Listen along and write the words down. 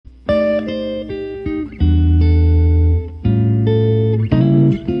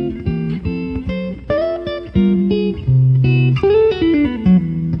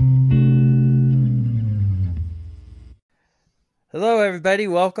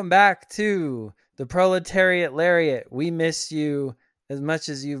everybody. Welcome back to the Proletariat Lariat. We miss you as much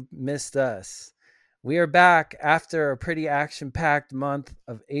as you've missed us. We are back after a pretty action-packed month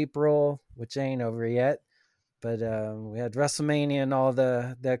of April, which ain't over yet. But we had WrestleMania and all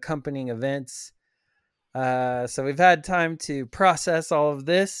the accompanying events. So we've had time to process all of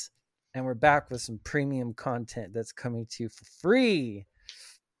this. And we're back with some premium content that's coming to you for free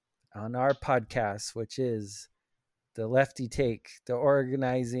on our podcast, which is the Lefty Take, the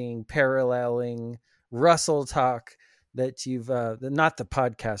organizing, paralleling Russell Talk that you've not the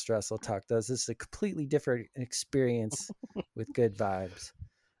podcast Russell Talk does. This is a completely different experience with good vibes.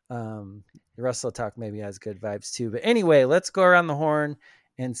 Russell Talk maybe has good vibes too. But anyway, let's go around the horn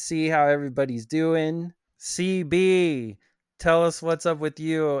and see how everybody's doing. CB, tell us what's up with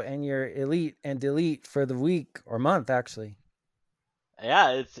you and your elite and delete for the week or month, actually.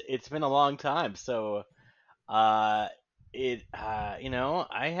 Yeah, it's been a long time. So I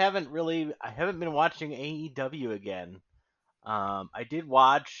haven't been watching AEW again. I did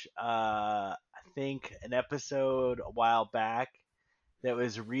watch I think an episode a while back that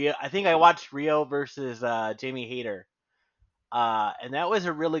was Rio. I think I watched Rio versus Jamie Hayter. And that was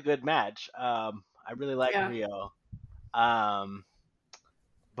a really good match. I really like Rio.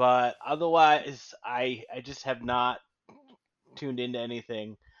 But otherwise I just have not tuned into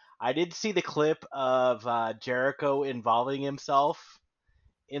anything. I did see the clip of Jericho involving himself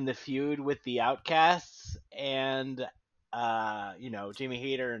in the feud with the Outcasts and Jamie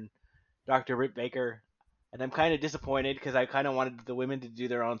Hayter and Dr. Britt Baker. And I'm kind of disappointed because I kind of wanted the women to do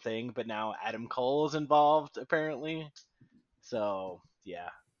their own thing, but now Adam Cole is involved apparently. So yeah.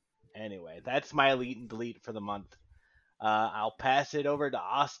 Anyway, that's my elite and delete for the month. I'll pass it over to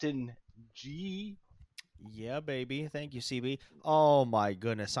Austin G. Yeah, baby. Thank you, CB. Oh my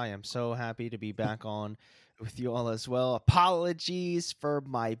goodness, I am so happy to be back on with you all as well. Apologies for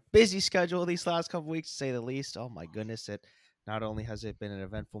my busy schedule these last couple weeks, to say the least. Oh my goodness, it not only has it been an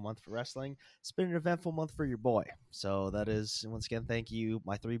eventful month for wrestling, it's been an eventful month for your boy. So that is, once again, thank you,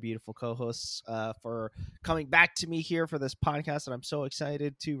 my three beautiful co-hosts, for coming back to me here for this podcast that I'm so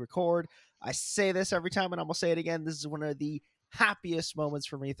excited to record. I say this every time, and I'm gonna say it again. This is one of the happiest moments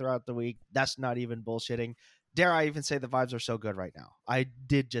for me throughout the week. That's not even bullshitting. Dare I even say the vibes are so good right now? I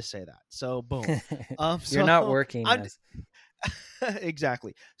did just say that. So boom. You're not working.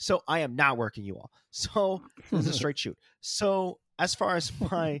 Exactly. So I am not working, you all. So this is a straight shoot. So as far as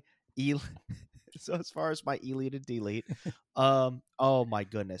my elite and delete, oh my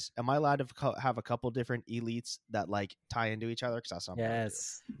goodness, am I allowed to have a couple different elites that like tie into each other? Because that's what I'm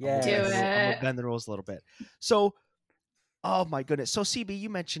gonna bend the rules a little bit. So. Oh my goodness. So CB, you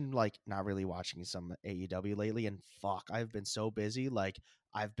mentioned like not really watching some AEW lately, and fuck, I've been so busy. Like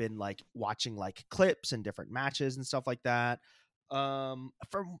I've been like watching like clips and different matches and stuff like that. From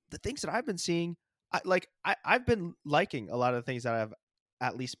the things that I've been seeing, I've been liking a lot of the things that I've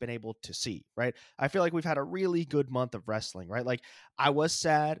at least been able to see, right? I feel like we've had a really good month of wrestling, right? Like I was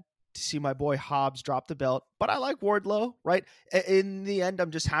sad to see my boy Hobbs drop the belt, but I like Wardlow, right? In the end,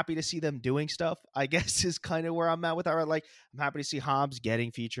 I'm just happy to see them doing stuff, I guess, is kind of where I'm at with that. Right? Like, I'm happy to see Hobbs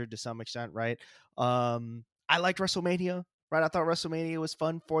getting featured to some extent, right? I liked WrestleMania, right? I thought WrestleMania was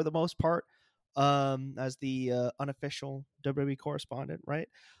fun for the most part, as the unofficial WWE correspondent, right?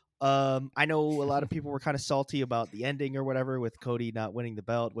 I know a lot of people were kind of salty about the ending or whatever with Cody not winning the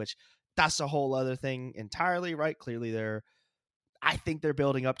belt, which that's a whole other thing entirely, right? Clearly, I think they're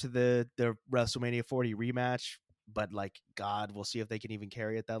building up to the WrestleMania 40 rematch, but like, God, we'll see if they can even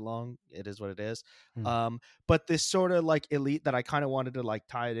carry it that long. It is what it is. But this sort of like elite that I kind of wanted to like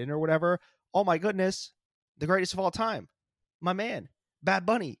tie it in or whatever. Oh my goodness. The greatest of all time. My man, Bad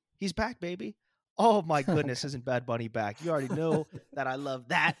Bunny. He's back, baby. Oh my goodness. Isn't Bad Bunny back? You already know that I love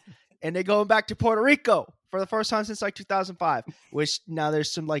that. And they're going back to Puerto Rico for the first time since like 2005, which now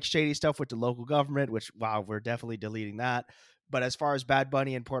there's some like shady stuff with the local government, which, wow, we're definitely deleting that. But as far as Bad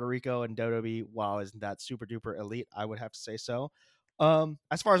Bunny in Puerto Rico and WWE, wow, isn't that super duper elite? I would have to say so.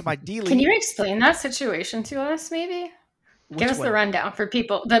 As far as my delete, can you explain that situation to us? Maybe give us the rundown for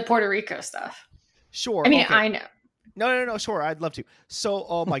people, the Puerto Rico stuff. Sure. I mean, okay. I know. No. Sure, I'd love to. So,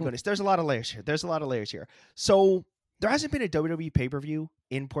 oh my goodness, there's a lot of layers here. So there hasn't been a WWE pay-per-view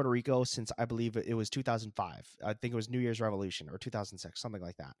in Puerto Rico since I believe it was 2005. I think it was New Year's Revolution or 2006, something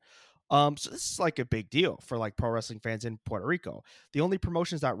like that. So this is like a big deal for like pro wrestling fans in Puerto Rico. The only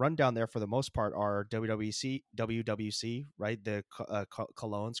promotions that run down there for the most part are WWC, right? The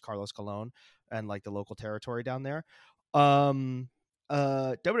Colognes, Carlos Colon, and like the local territory down there. WWE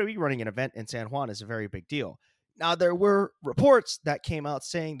running an event in San Juan is a very big deal. Now there were reports that came out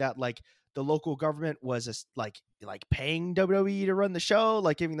saying that like the local government was like paying WWE to run the show,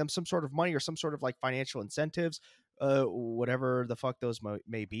 like giving them some sort of money or some sort of like financial incentives, whatever the fuck those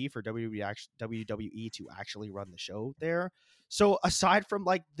may be for WWE to actually run the show there. So aside from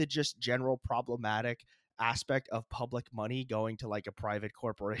like the just general problematic aspect of public money going to like a private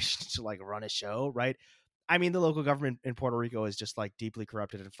corporation to like run a show, right? I mean, the local government in Puerto Rico is just like deeply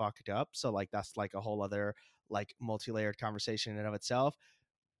corrupted and fucked up. So like that's like a whole other like multi-layered conversation in and of itself.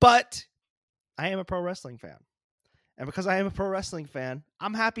 But I am a pro wrestling fan. And because I am a pro wrestling fan,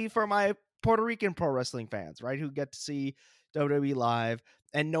 I'm happy for my Puerto Rican pro wrestling fans, right? Who get to see WWE live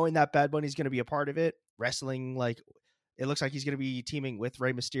and knowing that Bad Bunny's going to be a part of it, wrestling like it looks like he's going to be teaming with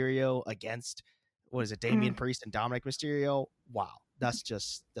Rey Mysterio against what is it, Damian Priest and Dominic Mysterio. Wow, that's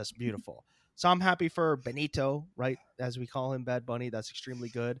beautiful. So I'm happy for Benito, right, as we call him, Bad Bunny. That's extremely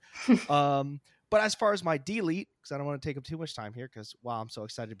good. But as far as my delete, because I don't want to take up too much time here, because wow, I'm so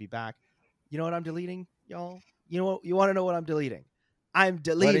excited to be back. You know what I'm deleting, y'all? You know what? You want to know what I'm deleting? I'm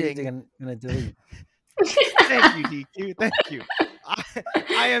deleting. What are you gonna delete? Thank you, DQ. Thank you.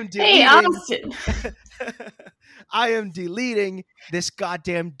 I am deleting. Hey, Austin. I am deleting this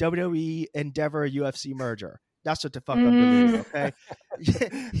goddamn WWE Endeavor UFC merger. That's what the fuck I'm deleting. Okay.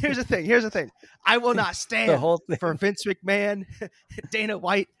 Here's the thing. I will not stand for Vince McMahon, Dana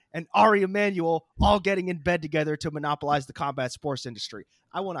White, and Ari Emanuel all getting in bed together to monopolize the combat sports industry.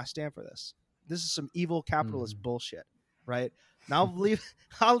 I will not stand for this. This is some evil capitalist bullshit, right? Now I'll leave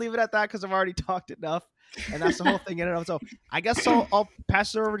it at that because I've already talked enough, and that's the whole thing in and of itself. I guess I'll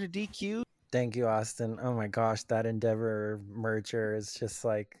pass it over to DQ. Thank you, Austin. Oh my gosh, that Endeavor merger is just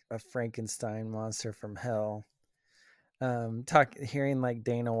like a Frankenstein monster from hell. Hearing like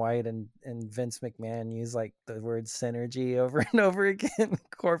Dana White and Vince McMahon use like the word synergy over and over again,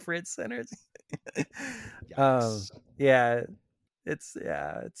 corporate synergy. Yeah,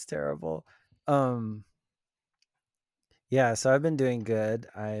 it's terrible. Yeah, so I've been doing good.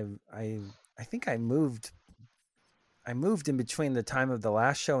 I think I moved in between the time of the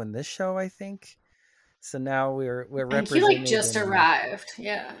last show and this show, I think. So now we're And represented. he like just arrived,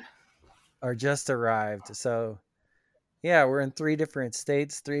 yeah. Or just arrived. So yeah, we're in 3 different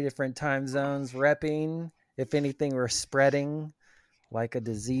states, 3 different time zones, repping. If anything, we're spreading like a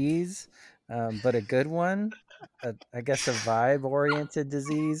disease, but a good one. I guess a vibe-oriented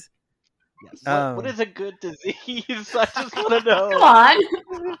disease. Yes. What is a good disease? I just want to know. Come on.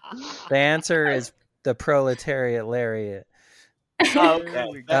 The answer is the Proletariat Lariat.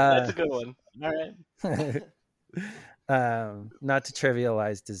 Okay, that's a good one. All right. Not to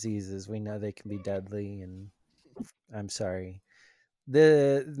trivialize diseases, we know they can be deadly, and I'm sorry.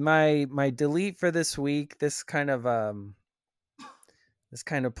 My delete for this week. This kind of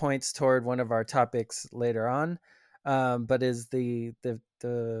points toward one of our topics later on, but is the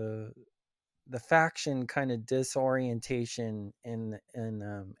faction kind of disorientation in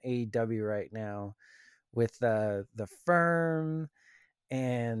AEW right now with the Firm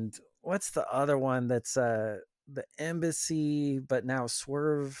and what's the other one that's the Embassy, but now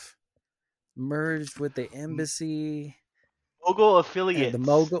Swerve merged with the Embassy. Mogul affiliate.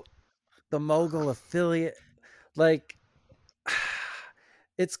 The Mogul affiliate. Like,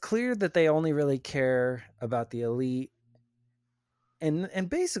 it's clear that they only really care about the elite. And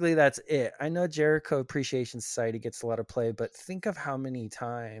basically that's it. I know Jericho Appreciation Society gets a lot of play, but think of how many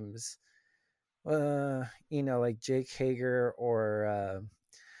times, like Jake Hager or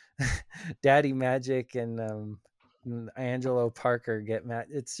Daddy Magic and Angelo Parker get mad.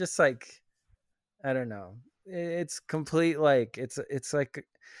 It's just like, I don't know. It's complete, like it's like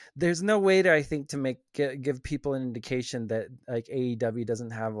there's no way to, I think, to give people an indication that like AEW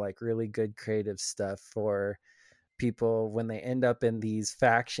doesn't have like really good creative stuff for people when they end up in these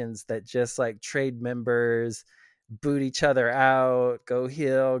factions that just like trade members, boot each other out, go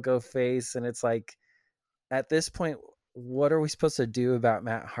heel, go face, and it's like at this point, what are we supposed to do about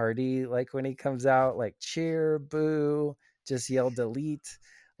Matt Hardy? Like when he comes out, like cheer, boo, just yell delete.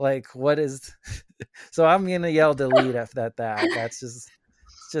 Like what is? So I'm gonna yell delete after that. That's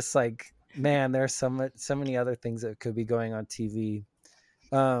just like, man, there's so many other things that could be going on TV.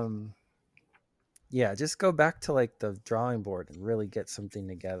 Yeah, just go back to like the drawing board and really get something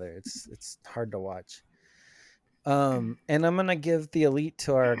together. It's hard to watch. And I'm gonna give the elite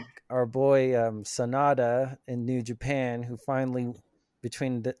to our boy Sonata in New Japan, who finally,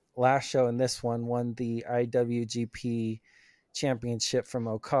 between the last show and this one, won the IWGP Championship from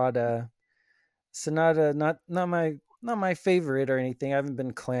Okada. Sonata, not my favorite or anything. I haven't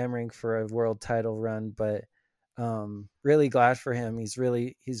been clamoring for a world title run, but really glad for him. He's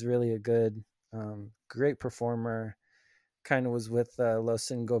really a good, great performer. kind of was with Los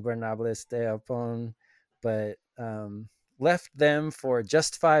Ingobernables de Japón, but left them for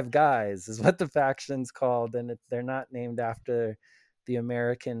Just Five Guys is what the faction's called, and they're not named after the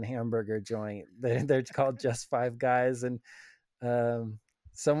American hamburger joint. They're called Just Five Guys, and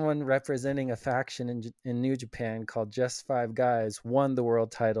someone representing a faction in New Japan called Just Five Guys won the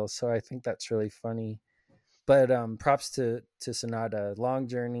world title. So I think that's really funny. But props to Sonata. Long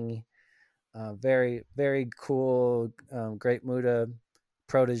journey, very very cool. Great Muda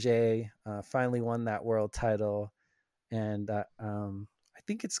protege. Finally won that world title, and I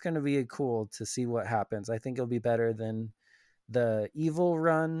think it's going to be cool to see what happens. I think it'll be better than the Evil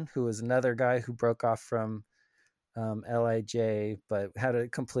Run, who was another guy who broke off from LIJ, but had a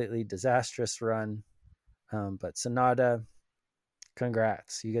completely disastrous run. But Sonata,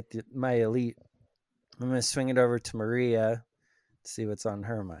 congrats. You get my elite. I'm going to swing it over to Maria to see what's on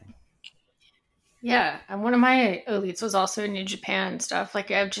her mind. Yeah, and one of my elites was also New Japan stuff.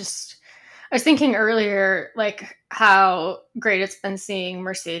 Like I was thinking earlier, like how great it's been seeing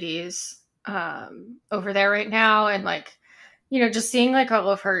Mercedes over there right now, and like, you know, just seeing like all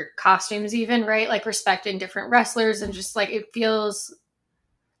of her costumes, even, right? Like respecting different wrestlers, and just like it feels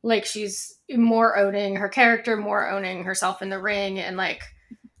like she's more owning her character, more owning herself in the ring, and like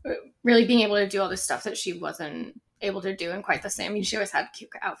really being able to do all this stuff that she wasn't able to do in quite the same. I mean, she always had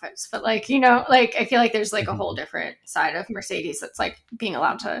cute outfits, but like, you know, like I feel like there's like a whole different side of Mercedes that's like being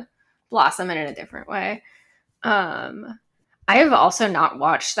allowed to blossom in a different way. I have also not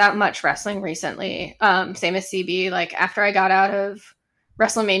watched that much wrestling recently. Same as CB. Like after I got out of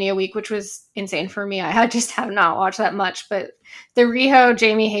WrestleMania week, which was insane for me, I just have not watched that much. But the Riho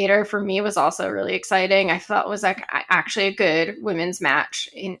Jamie Hayter for me was also really exciting. I thought was like actually a good women's match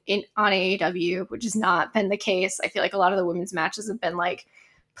in on AEW, which has not been the case. I feel like a lot of the women's matches have been like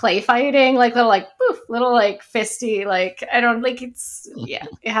play fighting, like little like poof, little like fisty, like I don't like it's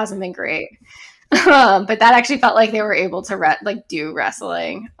it hasn't been great. But that actually felt like they were able to do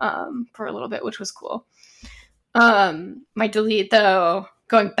wrestling for a little bit, which was cool. My delete though,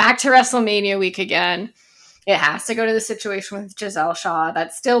 going back to WrestleMania week again, it has to go to the situation with Gisele Shaw.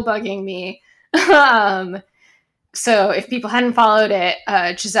 That's still bugging me. So if people hadn't followed it,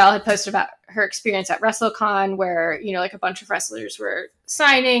 Gisele had posted about her experience at WrestleCon where, you know, like a bunch of wrestlers were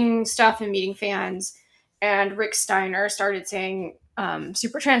signing stuff and meeting fans, and Rick Steiner started saying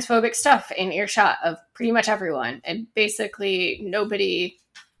super transphobic stuff in earshot of pretty much everyone, and basically nobody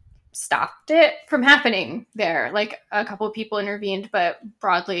stopped it from happening there. Like a couple of people intervened, but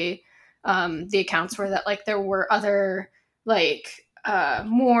broadly the accounts were that like there were other like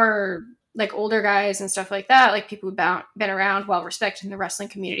more like older guys and stuff like that, like people who've been around while respecting the wrestling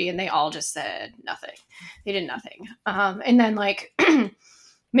community, and they all just said nothing. They did nothing. And then like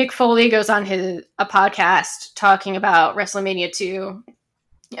Mick Foley goes on a podcast talking about WrestleMania 2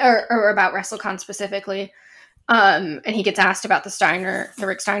 or about WrestleCon specifically. And he gets asked about the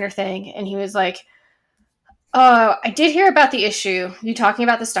Rick Steiner thing. And he was like, I did hear about the issue. You talking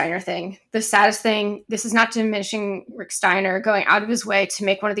about the Steiner thing. The saddest thing, this is not diminishing Rick Steiner going out of his way to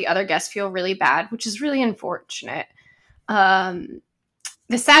make one of the other guests feel really bad, which is really unfortunate.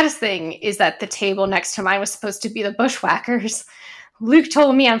 The saddest thing is that the table next to mine was supposed to be the Bushwhackers. Luke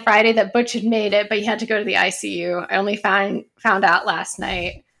told me on Friday that Butch had made it, but he had to go to the ICU. I only found out last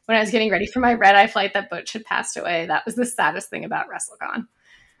night when I was getting ready for my red-eye flight that Butch had passed away. That was the saddest thing about WrestleCon.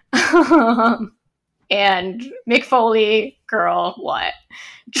 And Mick Foley, girl, what?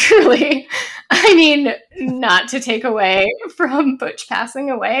 Truly. I mean, not to take away from Butch passing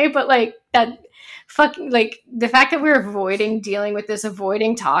away, but like that fucking, like the fact that we're avoiding dealing with this,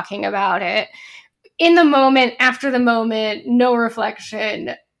 avoiding talking about it, in the moment, after the moment, no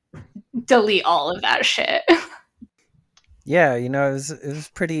reflection, delete all of that shit. Yeah, you know, it was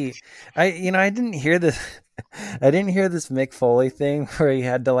pretty. I didn't hear this. I didn't hear this Mick Foley thing where he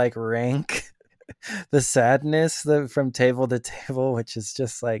had to like rank the sadness from table to table, which is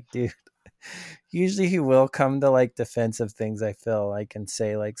just like, dude. Usually he will come to like defensive things. I feel like and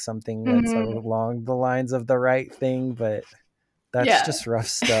say like something that's along the lines of the right thing, but that's just rough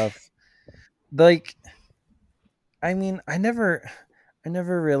stuff. Like, I mean, I never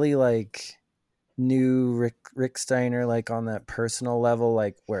really like knew Rick Steiner like on that personal level,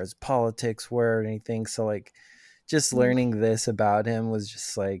 like where his politics were or anything. So like just learning this about him was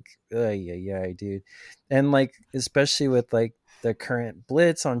just like, yeah, dude. And like, especially with like the current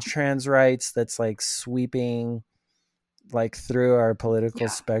blitz on trans rights that's like sweeping like through our political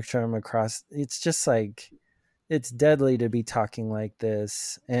spectrum across, it's just like, it's deadly to be talking like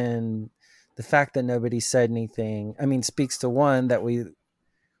this. And the fact that nobody said anything, I mean, speaks to one that we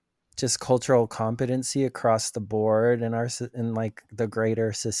just cultural competency across the board in in like the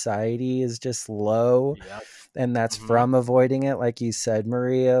greater society is just low, Yep. and that's Hmm. from avoiding it, like you said,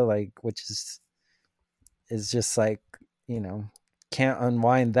 Maria, like, which is just like, you know, can't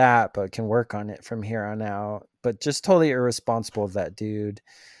unwind that, but can work on it from here on out. But just totally irresponsible of that dude.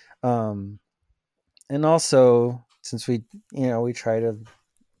 um and also, since we try to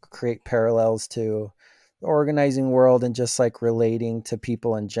create parallels to the organizing world and just like relating to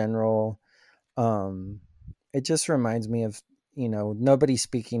people in general, um it just reminds me of, nobody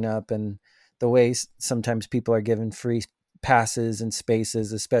speaking up, and the way sometimes people are given free passes and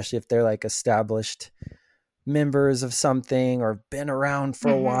spaces, especially if they're like established members of something or been around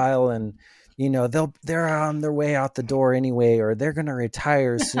for a Mm-hmm. while, and they're on their way out the door anyway, or they're going to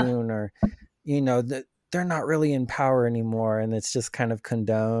retire soon, or that they're not really in power anymore, and it's just kind of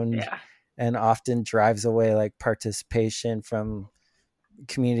condoned, Yeah. and often drives away like participation from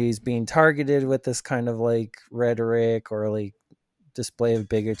communities being targeted with this kind of like rhetoric or like display of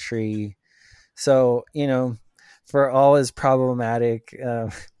bigotry. So, for all his problematic,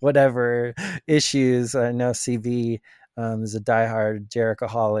 whatever issues, I know CV is a diehard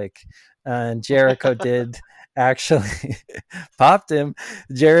Jerichoholic, and Jericho did actually popped him.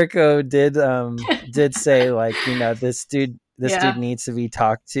 Jericho did say, like, this dude Yeah. needs to be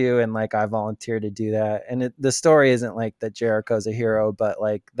talked to, and like I volunteered to do that. And the story isn't like that Jericho's a hero, but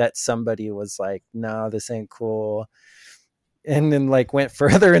like that somebody was like, no, this ain't cool, and then like went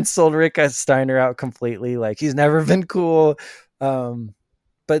further and sold Rick Steiner out completely. Like he's never been cool. Um,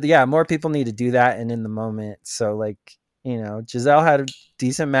 but yeah, more people need to do that and in the moment. So like, Gisele had a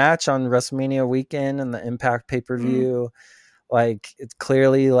decent match on WrestleMania weekend and the Impact pay per Mm. view. Like it's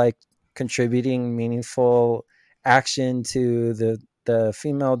clearly like contributing meaningful action to the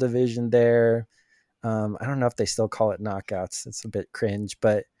female division there. I don't know if they still call it knockouts. It's a bit cringe,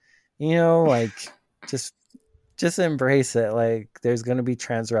 but like just embrace it. Like there's going to be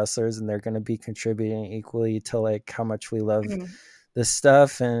trans wrestlers and they're going to be contributing equally to like how much we love Mm. this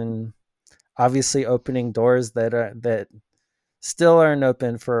stuff, and obviously opening doors that still aren't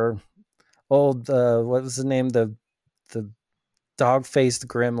open for old what was the name, the dog-faced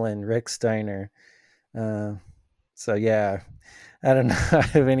gremlin Rick Steiner. uh so yeah, I don't know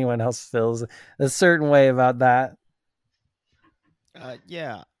if anyone else feels a certain way about that.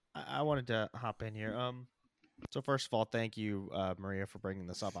 Yeah, I wanted to hop in here. So first of all, thank you, Maria, for bringing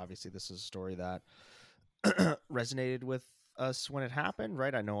this up. Obviously, this is a story that resonated with us when it happened,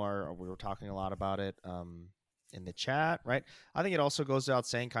 right? I know we were talking a lot about it in the chat, right? I think it also goes without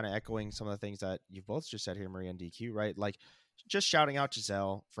saying, kind of echoing some of the things that you've both just said here, Maria and DQ, right? Like just shouting out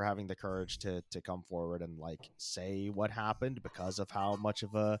Gisele for having the courage to come forward and like say what happened because of how much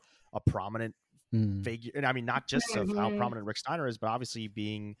of a prominent figure, and I mean not just of how Mhm. prominent Rick Steiner is, but obviously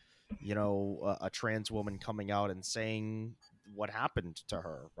being, a trans woman coming out and saying what happened to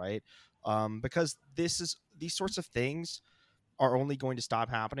her, right? Because these sorts of things are only going to stop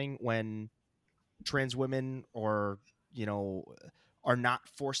happening when trans women or you know are not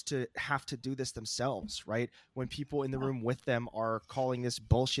forced to have to do this themselves, right? When people in the room with them are calling this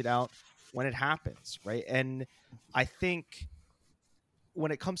bullshit out when it happens, right? And I think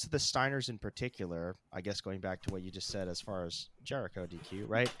when it comes to the Steiners in particular, I guess going back to what you just said as far as Jericho, DQ,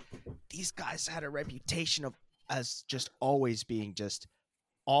 right? These guys had a reputation of as just always being just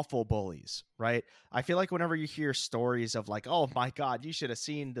awful bullies, right? I feel like whenever you hear stories of like, oh my god, you should have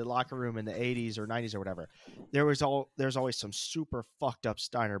seen the locker room in the 80s or 90s or whatever, there's always some super fucked up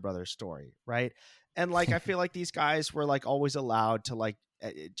Steiner Brothers story, right? And like I feel like these guys were like always allowed to like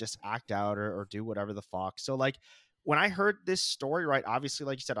just act out or do whatever the fuck. So like when I heard this story, right, obviously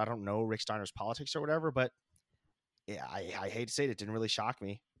like you said, I don't know Rick Steiner's politics or whatever, but yeah, I hate to say it didn't really shock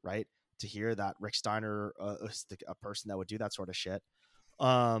me, right? To hear that Rick Steiner was a person that would do that sort of shit,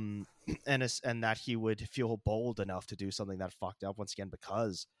 um and that he would feel bold enough to do something that fucked up once again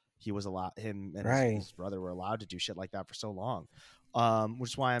because he was allowed, him and Right. his brother were allowed to do shit like that for so long,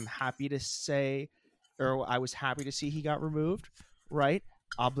 which is why I'm happy to say, or I was happy to see he got removed, right?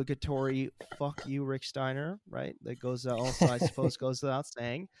 Obligatory fuck you Rick Steiner, right? That goes also I suppose goes without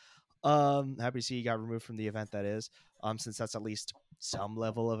saying. Happy to see he got removed from the event, that is, since that's at least some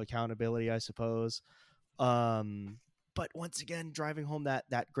level of accountability, I suppose. um but once again, driving home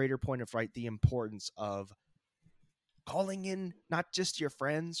that greater point of, right, the importance of calling in not just your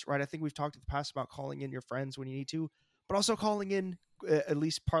friends, right? I think we've talked in the past about calling in your friends when you need to, but also calling in, at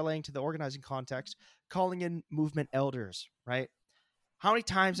least parlaying to the organizing context, calling in movement elders, right? How many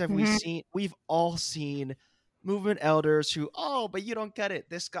times have Mhm. we've all seen movement elders who, oh, but you don't get it.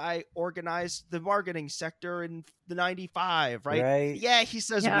 This guy organized the marketing sector in the 95, right? Right. Yeah, he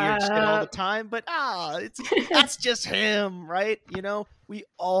says weird shit all Yeah. the time, but that's just him, right? We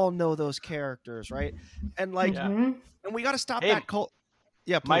all know those characters, right? And like, Yeah. Mhm. and we got to stop Hey, that cult.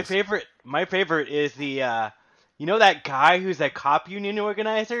 Yeah, my please. favorite is the that guy who's that cop union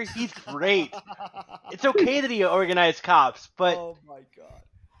organizer? He's great. It's okay that he organized cops, but Oh my god.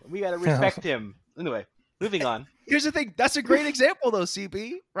 we gotta respect him. Anyway, moving on. Here's the thing. That's a great example, though,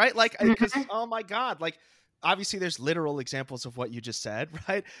 CB. Right? Like, because Mhm. oh my god, like, obviously there's literal examples of what you just said,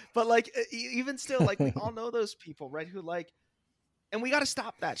 right? But like, even still, like, we all know those people, right? Who like, and we got to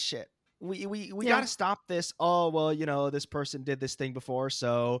stop that shit. We got Yeah. to stop this. Oh well, this person did this thing before,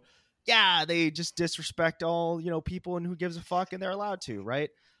 so yeah, they just disrespect all people, and who gives a fuck, and they're allowed to,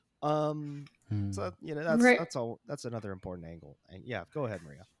 right? Um, so that's Right. that's all. That's another important angle. And yeah, go ahead,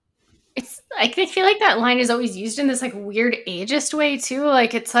 Maria. It's like I feel like that line is always used in this like weird ageist way too.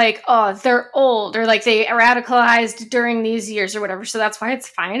 Like it's like, oh, they're old or like they radicalized during these years or whatever. So that's why it's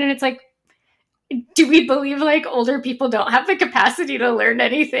fine. And it's like, do we believe like older people don't have the capacity to learn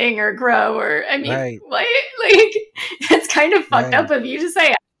anything or grow? Or I mean, Right. what? Like that's kind of fucked Right. up of you to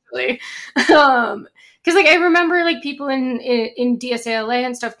say actually. Because like I remember like people in DSALA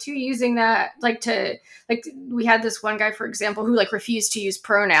and stuff too using that like to like we had this one guy for example who like refused to use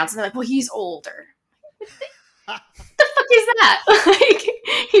pronouns and they're like, well, he's older. The fuck is that?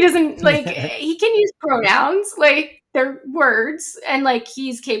 Like he doesn't like he can use pronouns like they're words and like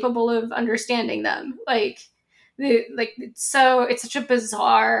he's capable of understanding them. Like it's such a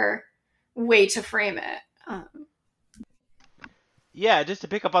bizarre way to frame it. Yeah, just to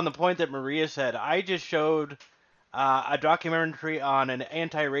pick up on the point that Maria said, I just showed a documentary on an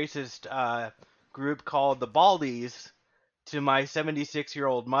anti-racist group called the Baldies to my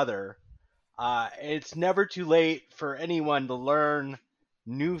 76-year-old mother. It's never too late for anyone to learn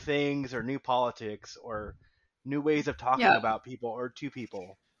new things or new politics or new ways of talking Yeah, about people or to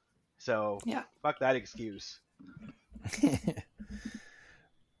people. So yeah. fuck that excuse.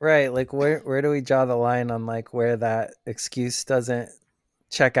 Right. Like where do we draw the line on like where that excuse doesn't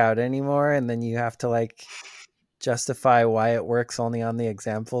check out anymore, and then you have to like justify why it works only on the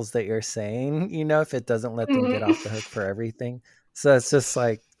examples that you're saying, if it doesn't let them get Mm. off the hook for everything. So it's just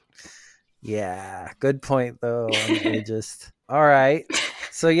like, yeah, good point though on the ageist. All right.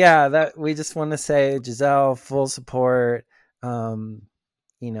 So yeah, that we just want to say Gisele, full support. Um,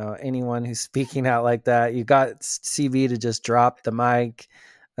 anyone who's speaking out like that, you got CB to just drop the mic.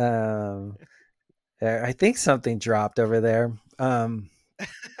 Um, I think something dropped over there.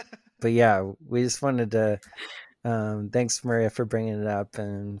 But yeah, we just wanted to thanks Maria for bringing it up,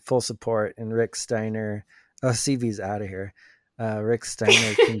 and full support. And Rick Steiner, CB's out of here. Rick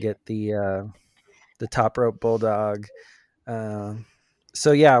Steiner can get the top rope bulldog. Um,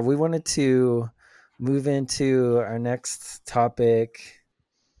 so yeah, we wanted to move into our next topic.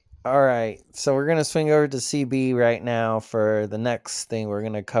 All right, so we're gonna swing over to CB right now for the next thing we're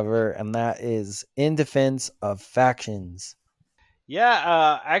gonna cover, and that is in defense of factions.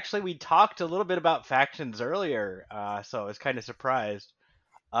 Yeah, actually, we talked a little bit about factions earlier, so I was kind of surprised.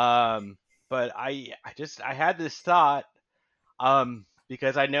 Um, but I had this thought,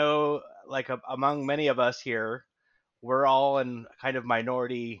 because I know, like, among many of us here, we're all in kind of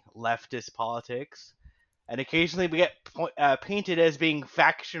minority leftist politics, and occasionally we get painted as being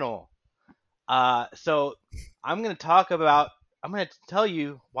factional. So I'm going to talk about, I'm going to tell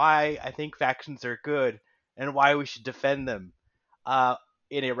you why I think factions are good and why we should defend them, uh,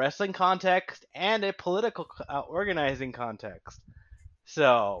 in a wrestling context and a political organizing context.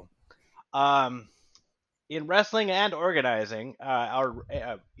 So, um, in wrestling and organizing,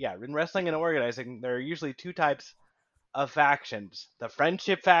 in wrestling and organizing, there are usually two types of factions: the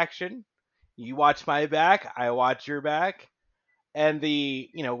friendship faction, you watch my back, I watch your back, and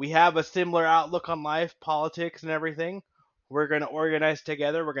we have a similar outlook on life, politics, and everything. We're going to organize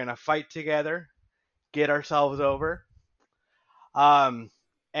together, we're going to fight together, get ourselves over. Um,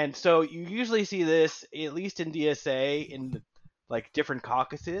 and so you usually see this, at least in DSA, in like different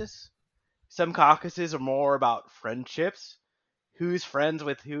caucuses. Some caucuses are more about friendships, who's friends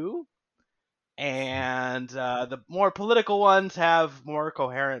with who, and the more political ones have more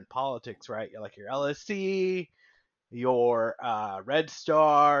coherent politics, right? Like your LSC, your Red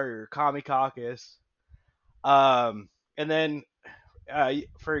Star, your Commie Caucus. And then,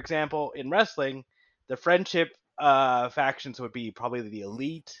 for example, in wrestling, the friendship factions would be probably the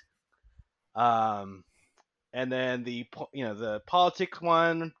Elite, um, and then the politics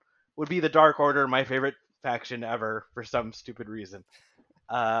one would be the Dark Order, my favorite faction ever for some stupid reason.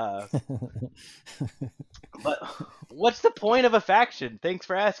 Uh, but what's the point of a faction? Thanks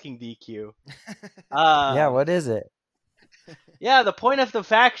for asking, DQ. Yeah, what is it? Yeah, the point of the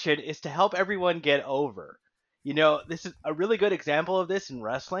faction is to help everyone get over. You know, this is a really good example of this in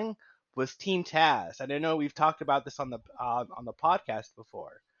wrestling was Team Taz. And I know we've talked about this on the podcast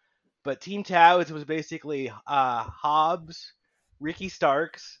before. But Team Taz was basically Hobbs, Ricky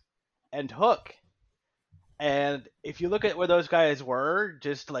Starks, and Hook. And if you look at where those guys were,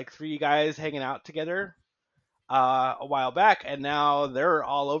 just like three guys hanging out together a while back, and now they're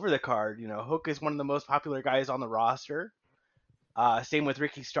all over the card. You know, Hook is one of the most popular guys on the roster. Same with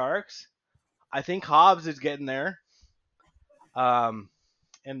Ricky Starks. I think Hobbs is getting there, and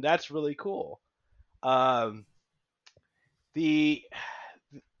that's really cool. Um, the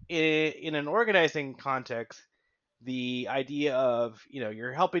in an organizing context, the idea of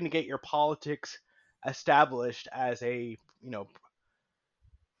you're helping to get your politics established as a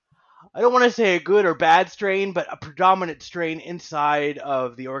I don't want to say a good or bad strain, but a predominant strain inside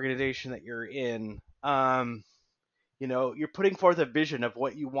of the organization that you're in. You're putting forth a vision of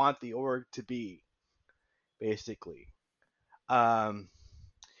what you want the org to be, basically. And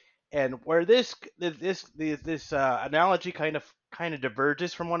where this analogy kind of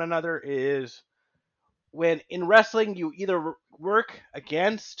diverges from one another is when in wrestling you either work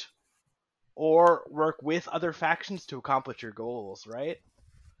against or work with other factions to accomplish your goals, right?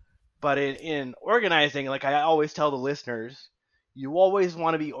 But in organizing, like I always tell the listeners, you always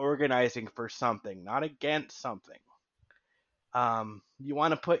want to be organizing for something, not against something. You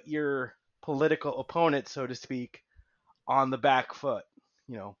want to put your political opponent, so to speak, on the back foot.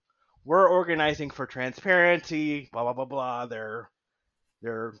 We're organizing for transparency, blah blah blah blah.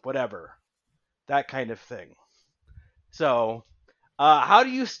 They're whatever, that kind of thing. So, how do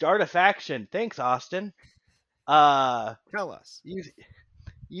you start a faction? Thanks, Austin. Tell us.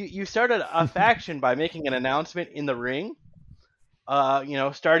 You started a faction by making an announcement in the ring.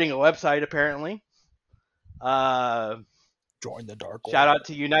 Starting a website apparently. Join the Dark Order. Shout out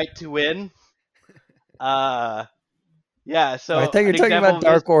to Unite to Win. Yeah, so I think you're talking about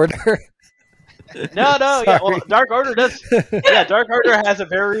Dark Order. No, yeah, well, Dark Order does. Yeah, Dark Order has a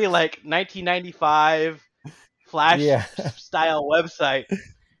very 1995 Flash style website,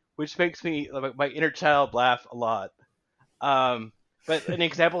 which makes me my inner child laugh a lot. But an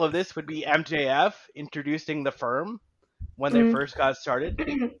example of this would be MJF introducing the firm when they first got started.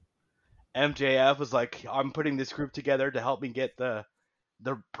 MJF was like, "I'm putting this group together to help me get the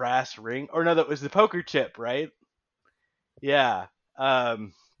brass ring," or no, that was the poker chip, right? Yeah.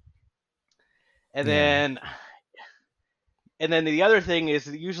 And then the other thing is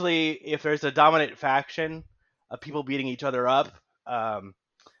usually if there's a dominant faction of people beating each other up,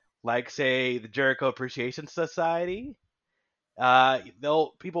 like say the Jericho Appreciation Society,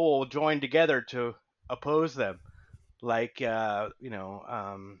 people will join together to oppose them, like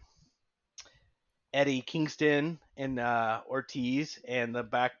Eddie Kingston and Ortiz and the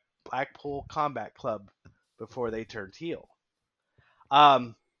Blackpool Combat Club before they turned heel.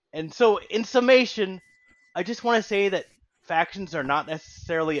 And so in summation, I just want to say that factions are not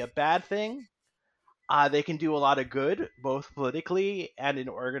necessarily a bad thing. They can do a lot of good, both politically and in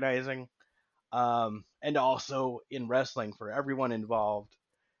organizing, and also in wrestling for everyone involved.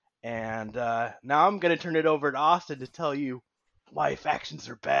 And now I'm going to turn it over to Austin to tell you why factions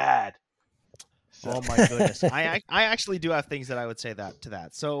are bad. So. Oh my goodness. I actually do have things that I would say to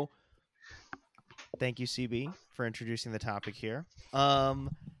that. So thank you, CB, for introducing the topic here.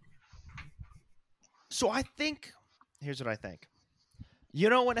 So I think, here's what I think.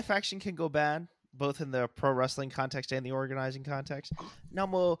 When a faction can go bad, both in the pro wrestling context and the organizing context?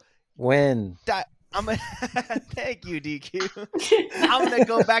 When? Thank you, DQ. I'm going to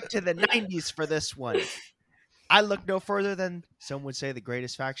go back to the 90s for this one. I look no further than, some would say, the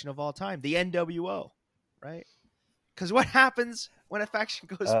greatest faction of all time, the NWO, right? Because what happens when a faction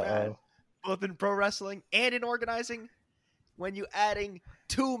goes bad, both in pro wrestling and in organizing? When you adding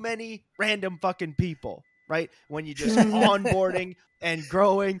too many random fucking people, right? When you just onboarding and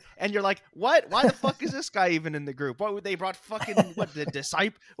growing, and you're like, what? Why the fuck is this guy even in the group? What they brought fucking the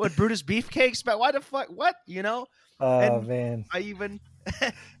disciple? What Brutus Beefcakes? But why the fuck? What Man, I even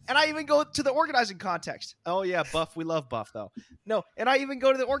go to the organizing context. Oh yeah, Buff. We love Buff though. No, and I even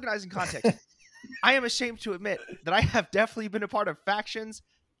go to the organizing context. I am ashamed to admit that I have definitely been a part of factions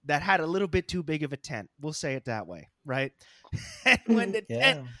that had a little bit too big of a tent. We'll say it that way, right? And when the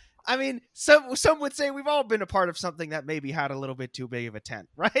tent, I mean, some would say we've all been a part of something that maybe had a little bit too big of a tent,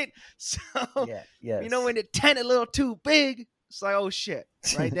 right? So, when the tent a little too big, it's like, oh shit,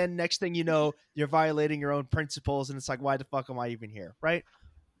 right? Then next thing you know, you're violating your own principles, and it's like, why the fuck am I even here, right?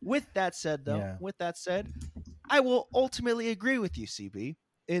 With that said, though, Yeah. I will ultimately agree with you, CB,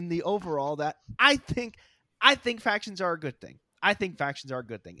 in the overall that I think factions are a good thing.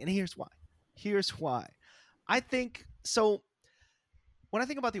 And here's why. I think so. When I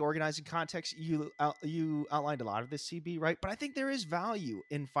think about the organizing context, you outlined a lot of this, CB, right? But I think there is value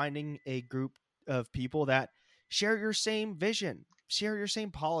in finding a group of people that share your same vision, share your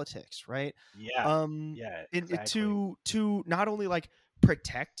same politics, right? Yeah. Um, Yeah. and Exactly. to not only like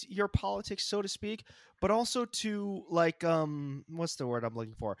protect your politics, so to speak, but also to like what's the word I'm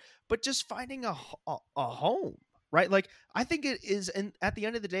looking for? But just finding a home, right? Like I think it is, and at the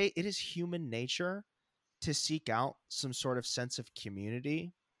end of the day, it is human nature to seek out some sort of sense of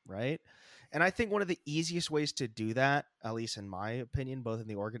community, right? And I think one of the easiest ways to do that, at least in my opinion, both in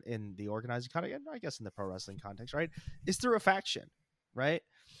the organizing context and I guess in the pro wrestling context, right, is through a faction, right?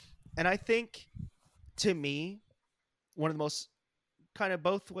 And I think to me, one of the most kind of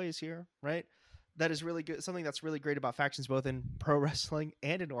both ways here, right? That is really good. Something that's really great about factions, both in pro wrestling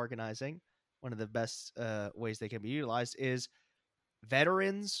and in organizing. One of the best ways they can be utilized is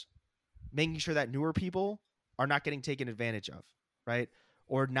veterans making sure that newer people are not getting taken advantage of, right?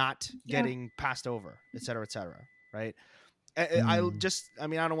 Or not Yeah. getting passed over, et cetera, right? Mm. I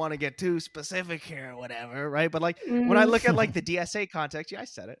mean, I don't want to get too specific here or whatever, right? But like when I Mm. look at like the DSA context, yeah, I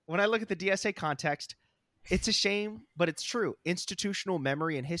said it. When I look at the DSA context, it's a shame, but it's true. Institutional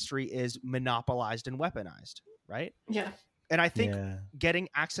memory and history is monopolized and weaponized, right? Yeah. And I think Yeah. getting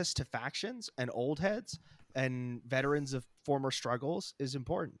access to factions and old heads and veterans of former struggles is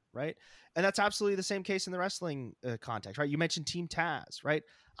important, right? And that's absolutely the same case in the wrestling context, right? You mentioned Team Taz, right?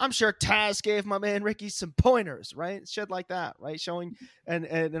 I'm sure Taz gave my man Ricky some pointers, right? Shit like that, right? Showing and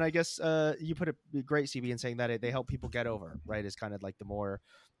I guess you put a great, CB, in saying that they help people get over, right? Is kind of like the more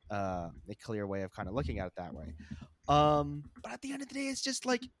a clear way of kind of looking at it that way. But at the end of the day, it's just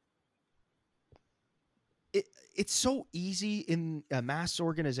like it's so easy in a mass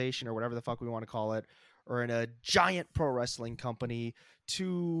organization or whatever the fuck we want to call it, or in a giant pro wrestling company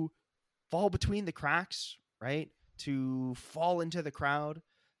to fall between the cracks, right? To fall into the crowd.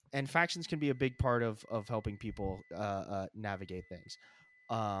 And factions can be a big part of helping people navigate things.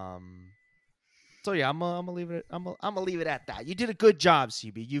 So yeah, I'm gonna leave it. I'm gonna leave it at that. You did a good job,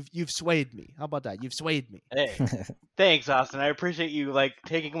 CB. You've swayed me. How about that? You've swayed me. Hey, thanks, Austin. I appreciate you like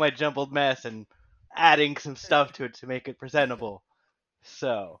taking my jumbled mess and adding some stuff to it to make it presentable.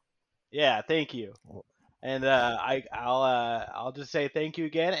 So, yeah, thank you. And I'll just say thank you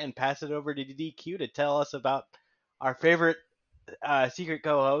again and pass it over to DQ to tell us about our favorite secret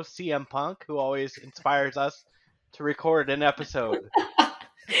co-host CM Punk, who always inspires us to record an episode.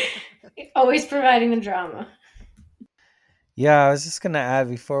 Always providing the drama. Yeah, I was just gonna add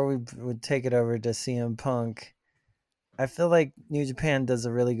before we would take it over to CM Punk. I feel like New Japan does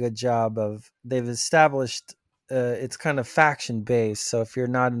a really good job of they've established it's kind of faction based. So if you're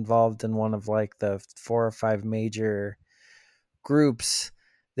not involved in one of like the 4 or 5 major groups,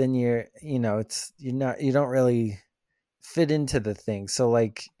 then you don't really fit into the thing. So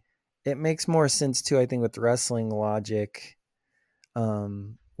like it makes more sense too, I think, with wrestling logic.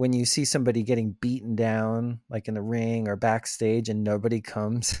 When you see somebody getting beaten down like in the ring or backstage and nobody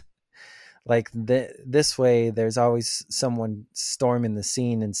comes, like this way there's always someone storming the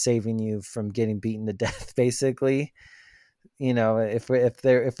scene and saving you from getting beaten to death, basically. If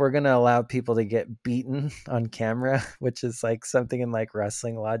we're gonna allow people to get beaten on camera, which is like something in like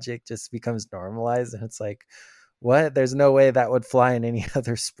wrestling logic just becomes normalized, and it's like, what? There's no way that would fly in any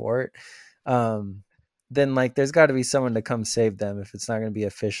other sport. Then like there's got to be someone to come save them if it's not going to be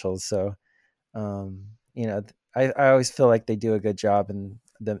officials. So um, I always feel like they do a good job in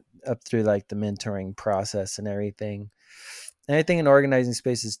the up through like the mentoring process and everything. And I think in organizing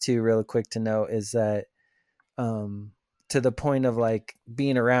spaces too, real quick to note is that to the point of like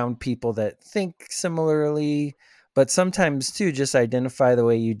being around people that think similarly, but sometimes too just identify the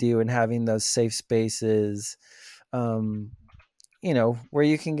way you do and having those safe spaces, where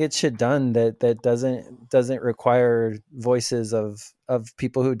you can get shit done that doesn't require voices of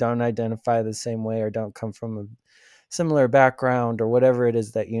people who don't identify the same way or don't come from a similar background or whatever it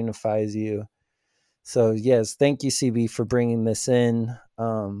is that unifies you. So yes, thank you, CB, for bringing this in.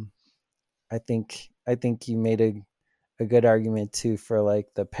 I think you made a good argument too for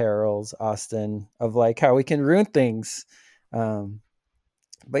like the perils, Austin, of like how we can ruin things.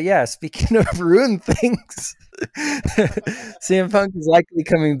 But yeah, speaking of ruined things, CM Punk is likely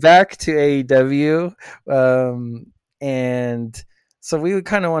coming back to AEW. And so we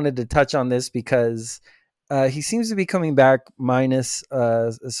kind of wanted to touch on this because he seems to be coming back minus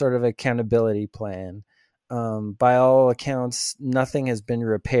a sort of accountability plan. by all accounts, nothing has been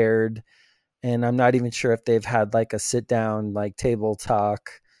repaired, and I'm not even sure if they've had like a sit down, like table talk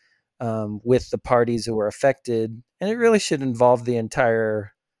with the parties who were affected. And it really should involve the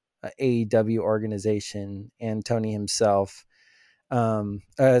entire AEW organization and Tony himself.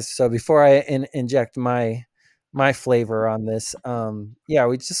 So before I inject my flavor on this,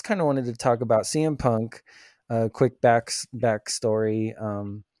 we just kind of wanted to talk about CM Punk. Quick backstory.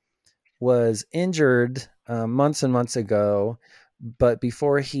 Was injured months and months ago, but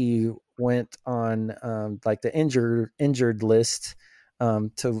before he went on like the injured list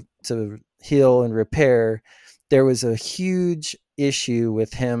to heal and repair, there was a huge issue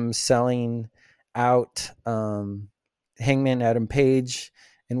with him selling out Hangman Adam Page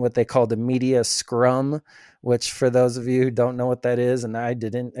in what they called the media scrum, which for those of you who don't know what that is, and I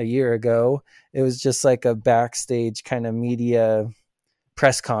didn't a year ago, it was just like a backstage kind of media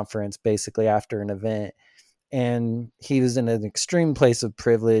press conference basically after an event. And he was in an extreme place of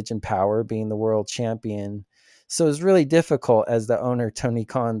privilege and power, being the world champion. So it was really difficult as the owner, Tony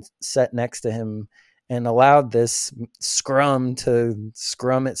Khan, sat next to him and allowed this scrum to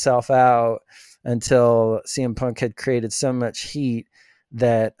scrum itself out until CM Punk had created so much heat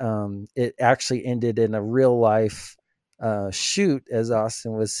that it actually ended in a real life shoot, as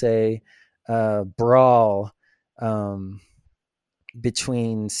Austin would say, brawl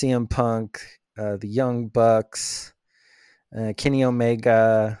between CM Punk, the Young Bucks, Kenny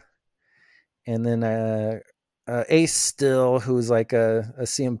Omega, and then Ace Still, who's like a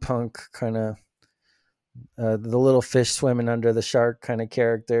CM Punk kind of the little fish swimming under the shark kind of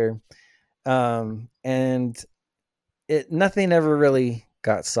character. And nothing ever really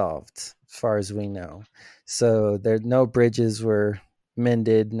got solved as far as we know. So no bridges were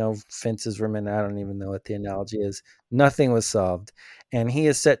mended, no fences were mended. I don't even know what the analogy is. Nothing was solved. And he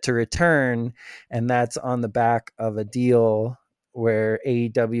is set to return, and that's on the back of a deal where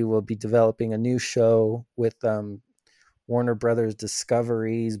AEW will be developing a new show with Warner Brothers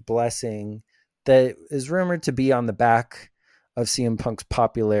Discovery's blessing that is rumored to be on the back of CM Punk's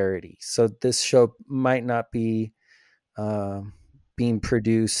popularity. So this show might not be being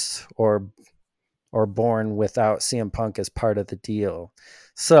produced or born without CM Punk as part of the deal.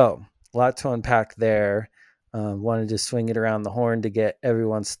 So a lot to unpack there. Wanted to swing it around the horn to get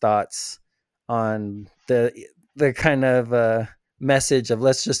everyone's thoughts on the kind of message of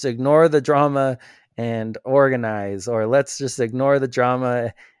let's just ignore the drama and organize, or let's just ignore the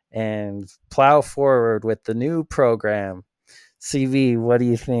drama and plow forward with the new program. CV, what do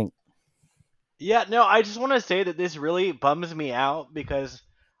you think? Yeah, no, I just want to say that this really bums me out because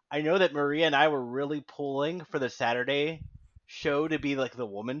I know that Maria and I were really pulling for the Saturday show to be like the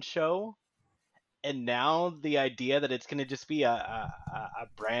woman's show. And now the idea that it's going to just be a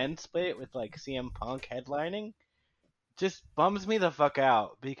brand split with like CM Punk headlining just bums me the fuck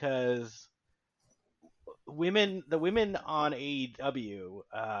out because the women on AEW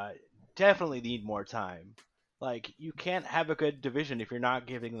definitely need more time. Like you can't have a good division if you're not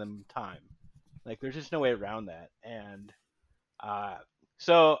giving them time. Like there's just no way around that. And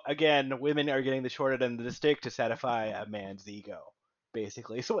so again, women are getting the short end of the stick to satisfy a man's ego,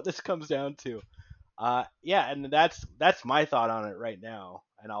 basically. So what this comes down to. And that's my thought on it right now,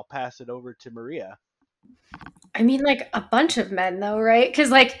 and I'll pass it over to Maria. I mean, like a bunch of men, though, right? Because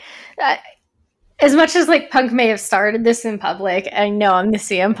like, as much as like Punk may have started this in public, I know I'm the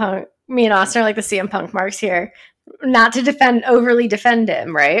CM Punk. Me and Austin are like the CM Punk marks here, not to overly defend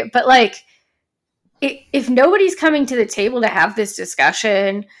him, right? But like, if nobody's coming to the table to have this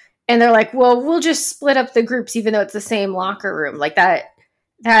discussion, and they're like, "Well, we'll just split up the groups, even though it's the same locker room," like that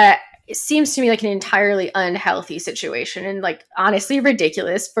it seems to me like an entirely unhealthy situation and like honestly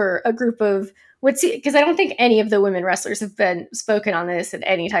ridiculous for a group of because I don't think any of the women wrestlers have been spoken on this in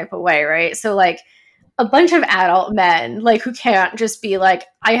any type of way, right? So like a bunch of adult men like who can't just be like,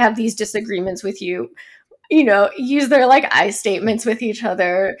 I have these disagreements with you, use their like I statements with each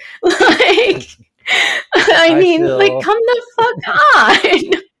other. Like I mean, like come the fuck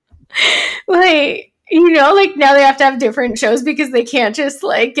on. Like like now they have to have different shows because they can't just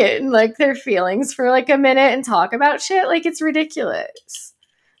like get in like their feelings for like a minute and talk about shit. Like it's ridiculous.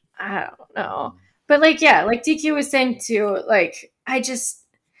 I don't know. But like, yeah, like DQ was saying too, like I just,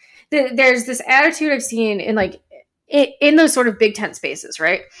 there's this attitude I've seen in like, in those sort of big tent spaces,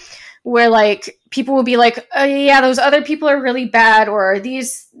 right? Where like people will be like, oh yeah, those other people are really bad, or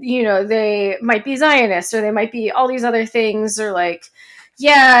these, they might be Zionists, or they might be all these other things, or like,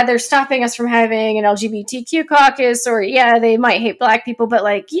 yeah, they're stopping us from having an LGBTQ caucus, or yeah, they might hate black people, but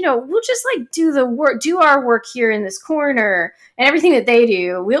like, you know, we'll just like do our work here in this corner, and everything that they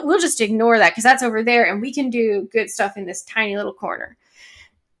do, we'll just ignore that because that's over there, and we can do good stuff in this tiny little corner.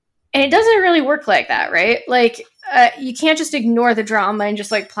 And it doesn't really work like that, right? Like, you can't just ignore the drama and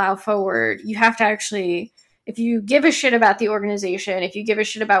just like plow forward. You have to actually, if you give a shit about the organization, if you give a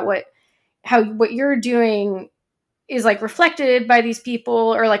shit about what you're doing is like reflected by these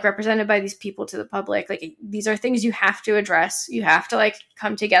people or like represented by these people to the public, like these are things you have to address. You have to like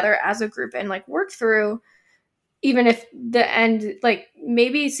come together as a group and like work through, even if the end, like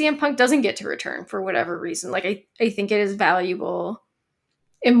maybe CM Punk doesn't get to return for whatever reason. Like I think it is valuable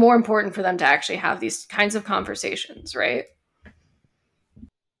and more important for them to actually have these kinds of conversations, right?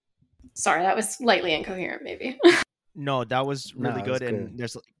 Sorry, that was lightly incoherent, maybe. No, that was really good. And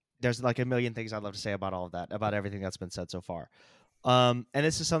good. there's like a million things I'd love to say about all of that, about everything that's been said so far. And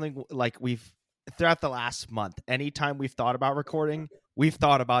this is something like we've throughout the last month, anytime we've thought about recording, we've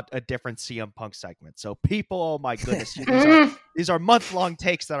thought about a different CM Punk segment. So people, oh my goodness, these are month-long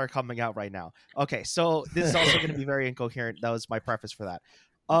takes that are coming out right now. Okay, so this is also going to be very incoherent. That was my preface for that.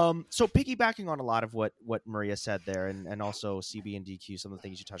 So piggybacking on a lot of what Maria said there, and also CB and DQ, some of the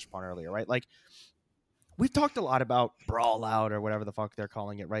things you touched upon earlier, right? Like, we've talked a lot about Brawl Out or whatever the fuck they're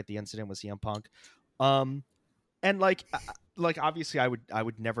calling it, right? The incident with CM Punk. And like obviously I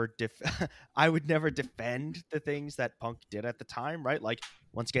would never I would never defend the things that Punk did at the time, right? Like,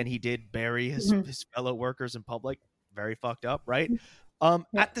 once again, he did bury his fellow workers in public, very fucked up, right?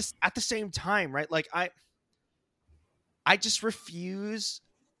 At the same time, right? Like, I just refuse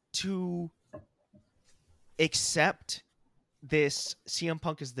to accept this CM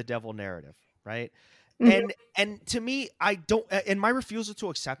Punk is the devil narrative, right? And to me, I don't, and my refusal to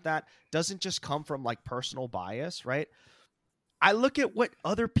accept that doesn't just come from like personal bias, right? I look at what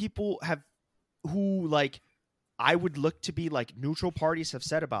other people have, who like I would look to be like neutral parties, have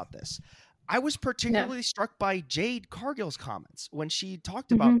said about this. I was particularly struck by Jade Cargill's comments when she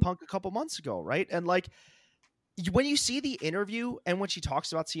talked about Punk a couple months ago, right? And like, when you see the interview and when she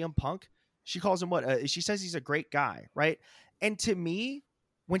talks about CM Punk, she calls him what? She says he's a great guy, right? And to me,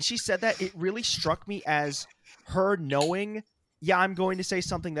 when she said that, it really struck me as her knowing, yeah, I'm going to say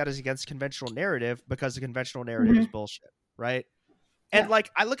something that is against conventional narrative because the conventional narrative is bullshit, right? And like,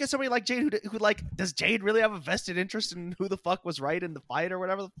 I look at somebody like Jade who like, does Jade really have a vested interest in who the fuck was right in the fight or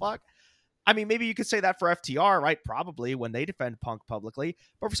whatever the fuck? I mean, maybe you could say that for FTR, right? Probably, when they defend Punk publicly.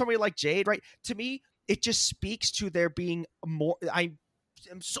 But for somebody like Jade, right? To me, it just speaks to there being more. I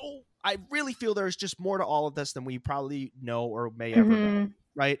really feel there's just more to all of this than we probably know or may ever know,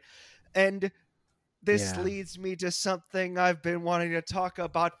 right? And this leads me to something I've been wanting to talk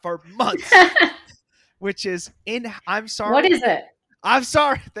about for months, which is I'm sorry. What is it? I'm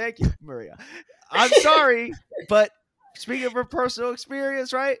sorry. Thank you, Maria. I'm sorry, but speaking of her personal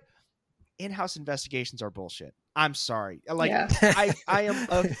experience, right? In-house investigations are bullshit. I'm sorry. Like, I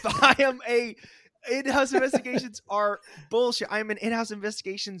am a in-house investigations are bullshit. I am an in-house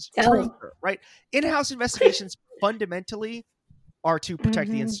investigations truther, right? In-house investigations fundamentally are to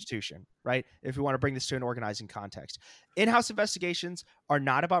protect the institution, right? If we want to bring this to an organizing context. In-house investigations are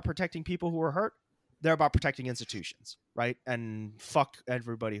not about protecting people who are hurt. They're about protecting institutions, right? And fuck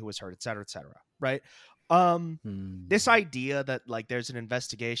everybody who was hurt, et cetera, right? This idea that like there's an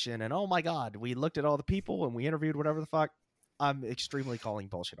investigation and oh my god, we looked at all the people and we interviewed whatever the fuck, I'm extremely calling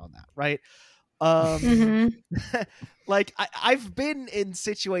bullshit on that, right? Like I've been in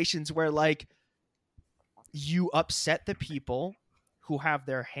situations where like you upset the people who have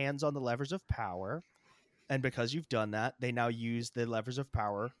their hands on the levers of power, and because you've done that, they now use the levers of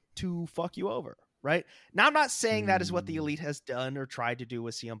power to fuck you over, right? Now, I'm not saying that is what the Elite has done or tried to do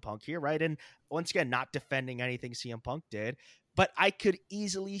with CM Punk here, right? And once again, not defending anything CM Punk did, but I could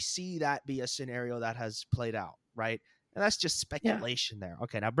easily see that be a scenario that has played out, right? And that's just speculation there.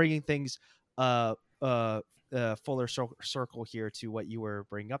 Okay, now bringing things fuller circle here to what you were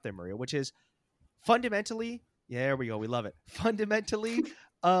bringing up there, Maria, which is fundamentally, there we go, we love it. Fundamentally,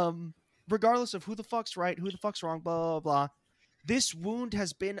 regardless of who the fuck's right, who the fuck's wrong, blah, blah, blah, this wound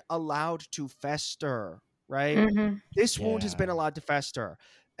has been allowed to fester, right? This wound has been allowed to fester.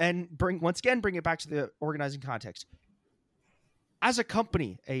 And bring it back to the organizing context. As a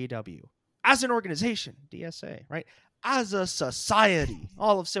company, AEW, as an organization, DSA, right? As a society,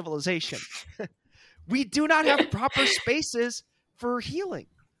 all of civilization, we do not have proper spaces for healing.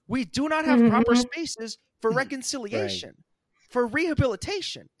 We do not have proper spaces for reconciliation, for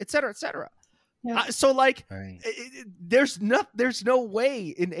rehabilitation, et cetera, et cetera. So like, there's no way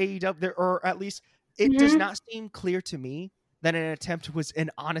in AEW, or at least it does not seem clear to me that an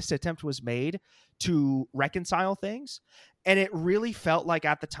honest attempt was made to reconcile things. And it really felt like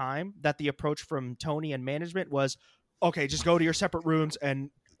at the time that the approach from Tony and management was, okay, just go to your separate rooms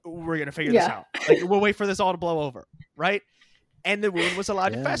and we're going to figure this out. Like, we'll wait for this all to blow over. Right. And the wound was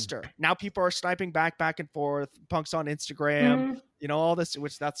allowed to fester. Now people are sniping back and forth. Punk's on Instagram, all this,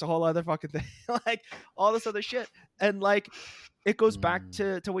 which that's a whole other fucking thing. Like all this other shit. And like, it goes back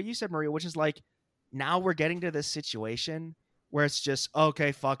to what you said, Maria, which is like, now we're getting to this situation where it's just,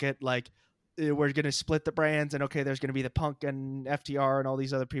 okay, fuck it. Like, we're going to split the brands, and okay, there's going to be the Punk and FTR and all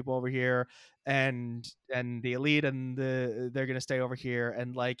these other people over here, and the Elite, and they're going to stay over here.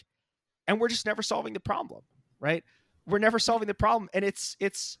 And like, and we're just never solving the problem, right? We're never solving the problem. And it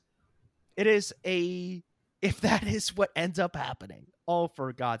is if that is what ends up happening, oh,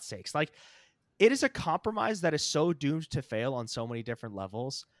 for God's sakes, like, it is a compromise that is so doomed to fail on so many different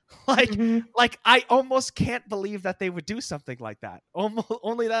levels. Like I almost can't believe that they would do something like that.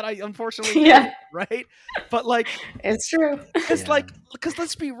 Only that I unfortunately can't, right? But like, it's true. Because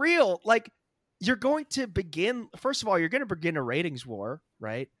let's be real. Like, you're going to begin. First of all, you're going to begin a ratings war,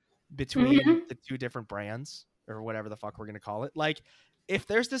 right, between the two different brands or whatever the fuck we're going to call it. Like, if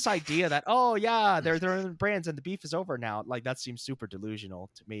there's this idea that, oh yeah, they're their own brands and the beef is over now, like, that seems super delusional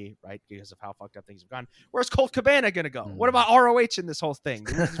to me, right? Because of how fucked up things have gone. Where's Colt Cabana gonna go? What about ROH in this whole thing?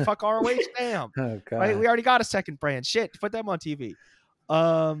 Fuck ROH, damn. Oh, God. Right? We already got a second brand. Shit, put them on TV.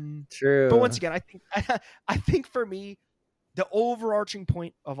 True. But once again, I think for me, the overarching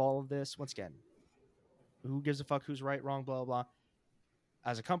point of all of this, once again, who gives a fuck who's right, wrong, blah, blah, blah.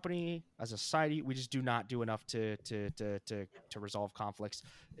 As a company, as a society, we just do not do enough to resolve conflicts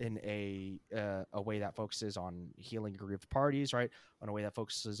in a way that focuses on healing aggrieved parties, right? On a way that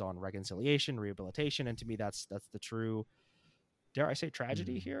focuses on reconciliation, rehabilitation, and to me, that's the true, dare I say,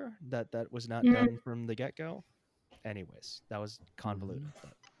 tragedy here that was not done from the get go. Anyways, that was convoluted,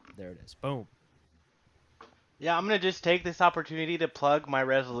 but there it is. Boom. Yeah, I'm gonna just take this opportunity to plug my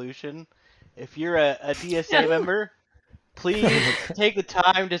resolution. If you're a DSA member, please take the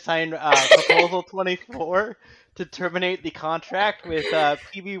time to sign Proposal 24 to terminate the contract with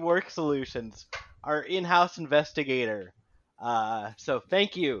PB Work Solutions, our in-house investigator. So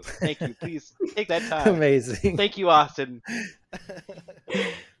thank you. Please take that time. Amazing. Thank you, Austin.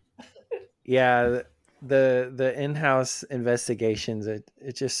 Yeah, the in-house investigations, it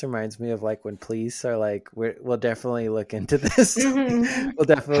just reminds me of like when police are like, we'll definitely look into this. We'll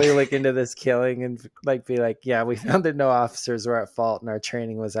definitely look into this killing and like be like, yeah, we found that no officers were at fault and our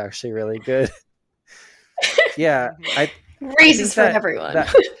training was actually really good. Yeah, raises for everyone.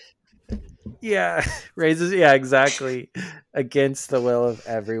 Yeah, raises. Yeah, exactly. Against the will of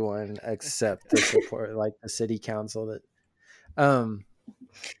everyone except the support, like the city council. That,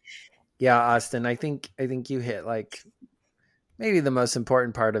 yeah, Austin, I think you hit like maybe the most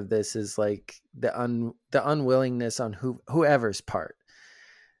important part of this is like the unwillingness on whoever's part,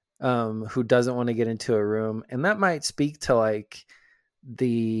 who doesn't want to get into a room, and that might speak to like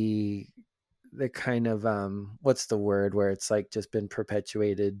the kind of what's the word where it's like just been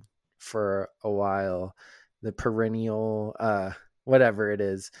perpetuated for a while, the perennial whatever it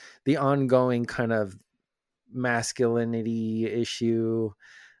is, the ongoing kind of masculinity issue,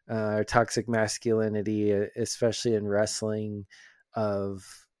 or toxic masculinity, especially in wrestling, of,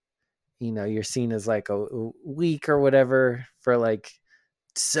 you're seen as like a weak or whatever for like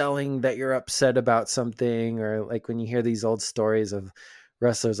selling that you're upset about something, or like when you hear these old stories of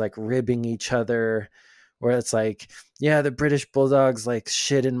wrestlers like ribbing each other, where it's like, yeah, the British Bulldogs like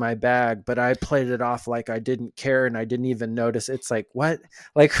shit in my bag, but I played it off like I didn't care and I didn't even notice. It's like, what?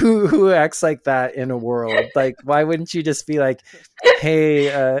 Like who acts like that in a world? Like, why wouldn't you just be like,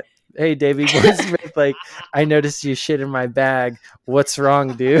 hey, Davey Boy Smith, like, I noticed you shit in my bag. What's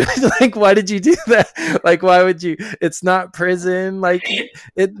wrong, dude? Like, why did you do that? Like, why would you? It's not prison, like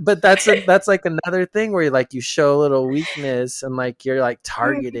it. But that's like another thing where like you show a little weakness and like you're like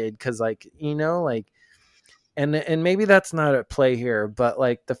targeted because like like. And maybe that's not at play here, but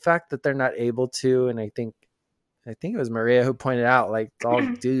like the fact that they're not able to, and I think it was Maria who pointed out, like, all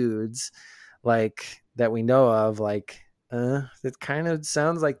dudes like that we know of, like, it kind of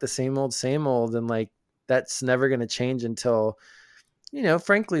sounds like the same old, and like that's never going to change until,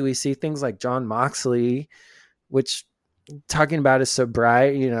 frankly, we see things like John Moxley, which, talking about his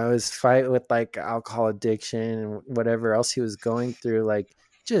sobriety, his fight with like alcohol addiction and whatever else he was going through, like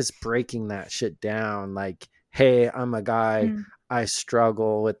just breaking that shit down, like, hey, I'm a guy, I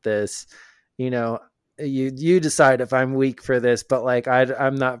struggle with this, you decide if I'm weak for this, but like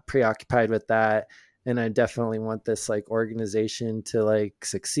I'm not preoccupied with that, and I definitely want this like organization to like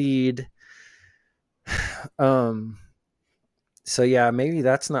succeed. So yeah, maybe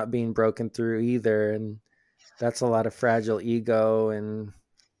that's not being broken through either, and that's a lot of fragile ego and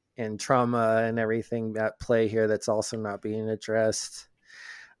trauma and everything at play here that's also not being addressed.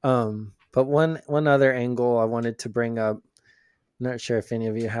 But one other angle I wanted to bring up, not sure if any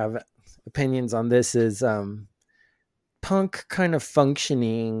of you have opinions on this, is Punk kind of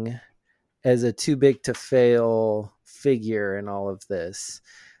functioning as a too big to fail figure in all of this.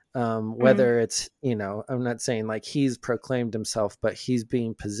 Whether it's, I'm not saying like he's proclaimed himself, but he's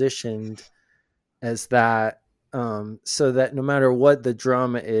being positioned as that, so that no matter what the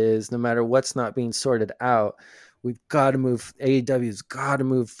drama is, no matter what's not being sorted out, we've got to move. AEW's got to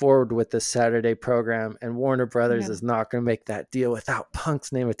move forward with this Saturday program, and Warner Brothers is not going to make that deal without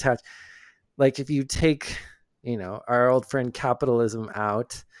Punk's name attached. Like if you take, our old friend capitalism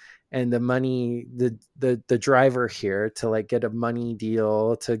out, and the money, the driver here to like get a money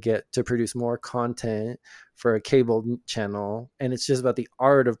deal to produce more content for a cable channel, and it's just about the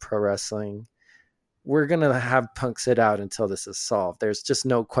art of pro wrestling, we're going to have Punk sit out until this is solved. There's just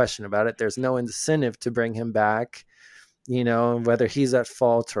no question about it. There's no incentive to bring him back, whether he's at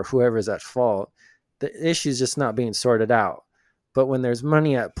fault or whoever's at fault. The issue's just not being sorted out. But when there's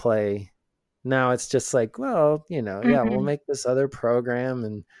money at play, now it's just like, well, yeah, we'll make this other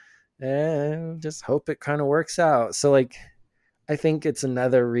program and just hope it kind of works out. So like, I think it's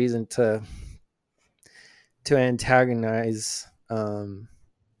another reason to antagonize,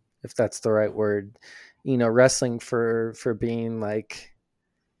 if that's the right word, wrestling for being like,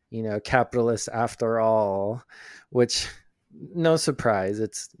 capitalist after all, which, no surprise,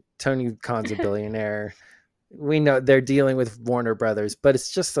 it's Tony Khan's a billionaire. We know they're dealing with Warner Brothers, but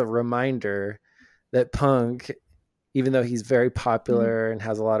it's just a reminder that Punk, even though he's very popular and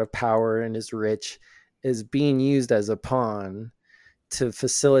has a lot of power and is rich, is being used as a pawn to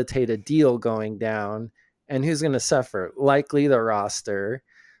facilitate a deal going down. And who's going to suffer? Likely the roster,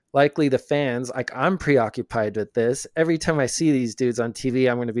 likely the fans. Like, I'm preoccupied with this. Every time I see these dudes on TV,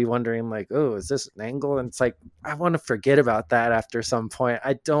 I'm going to be wondering like, oh, is this an angle? And it's like, I want to forget about that after some point.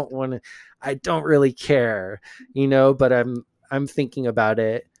 I don't really care, but I'm thinking about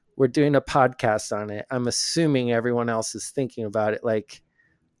it. We're doing a podcast on it. I'm assuming everyone else is thinking about it. Like,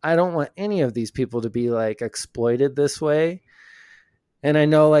 I don't want any of these people to be like exploited this way. And I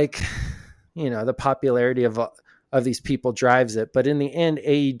know, like, the popularity of these people drives it, but in the end,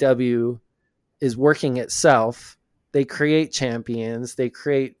 AEW is working itself. They create champions. They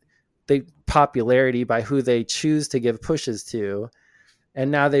create the popularity by who they choose to give pushes to, and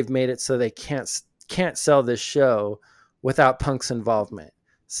now they've made it so they can't sell this show without Punk's involvement.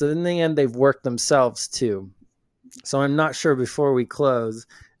 So in the end, they've worked themselves too. So I'm not sure, before we close,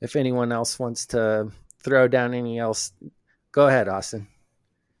 if anyone else wants to throw down any else. Go ahead, Austin.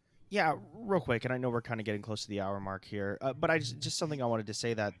 Yeah, real quick, and I know we're kind of getting close to the hour mark here, but I just something I wanted to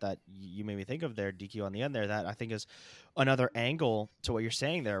say that you made me think of there, DQ, on the end there, that I think is another angle to what you're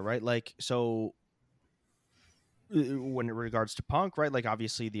saying there, right? Like, so when it regards to Punk, right? Like,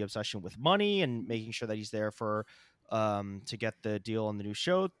 obviously the obsession with money and making sure that he's there for to get the deal on the new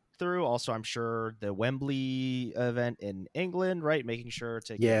show through. Also, I'm sure the Wembley event in England, right? Making sure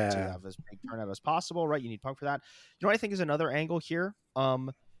to have as big turnout as possible, right? You need Punk for that. You know what I think is another angle here?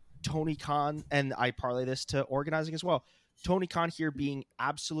 Tony Khan, and I parlay this to organizing as well. Tony Khan here being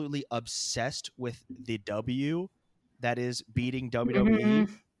absolutely obsessed with the W that is beating WWE,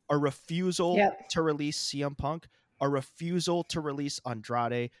 a refusal to release CM Punk, a refusal to release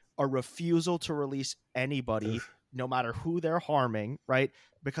Andrade, a refusal to release anybody, no matter who they're harming, right?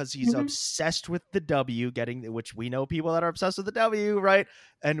 Because he's obsessed with the W, which we know people that are obsessed with the W, right?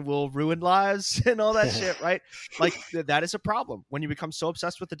 And will ruin lives and all that shit, right? Like, that is a problem. When you become so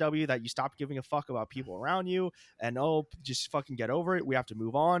obsessed with the W that you stop giving a fuck about people around you and, just fucking get over it. We have to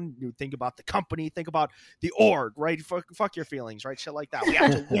move on. You think about the company, think about the org, right? Fuck your feelings, right? Shit like that. We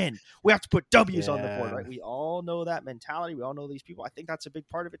have to win. We have to put W's on the board, right? We all know that mentality. We all know these people. I think that's a big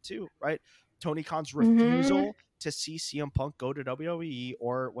part of it too, right? Tony Khan's refusal to see CM Punk go to WWE,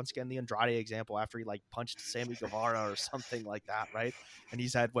 or once again the Andrade example, after he like punched Sammy Guevara or something like that, right? And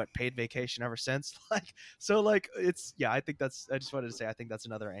he's had paid vacation ever since. Like, so like it's I think that's, I just wanted to say I think that's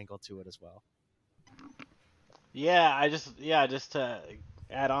another angle to it as well. Yeah, just to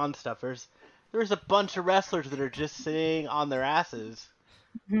add on stuff, there's a bunch of wrestlers that are just sitting on their asses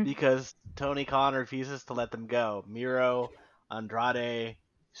because Tony Khan refuses to let them go. Miro, Andrade,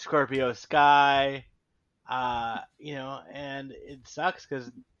 Scorpio Sky, and it sucks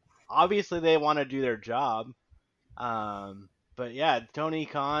because obviously they want to do their job. But yeah, Tony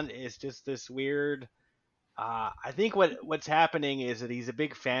Khan is just this weird. I think what's happening is that he's a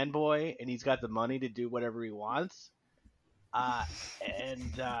big fanboy and he's got the money to do whatever he wants. Uh,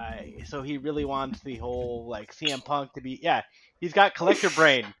 so he really wants the whole like CM Punk to be. Yeah, he's got collector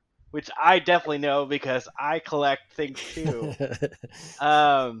brain, which I definitely know because I collect things too.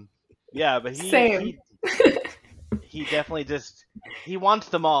 Um, yeah, but Same. he definitely just he wants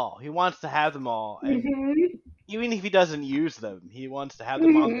them all. He wants to have them all, and Mhm. even if he doesn't use them, he wants to have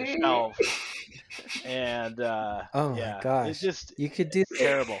them on the Mhm. shelf. And Oh my yeah, it gosh. just You could do it's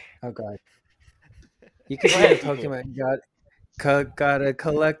terrible. Oh god. You could Go do the ahead, Kike. Pokemon gotta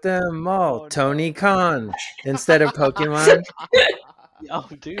collect them all. Oh Tony no. Khan instead of Pokemon. Oh,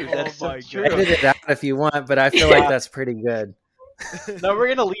 dude, Oh that's so my true. god. Edit it out if you want, but I feel like that's pretty good. No, we're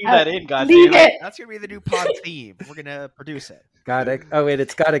gonna leave that in. Leave Goddamn it. That's gonna be the new pod theme. We're gonna produce it. Oh wait,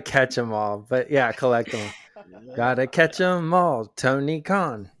 it's gotta catch them all. But yeah, collect them. it. Gotta catch them all. Tony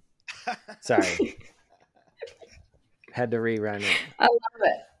Khan. Sorry, had to rerun it. I love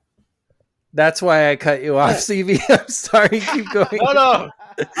it. That's why I cut you off, CB. I'm sorry. Keep going. No,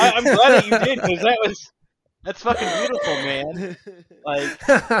 I'm glad that you did because that's fucking beautiful, man. Like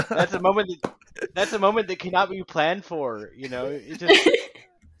that's a moment that cannot be planned for. You know, it's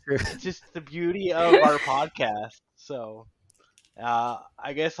just the beauty of our podcast. So,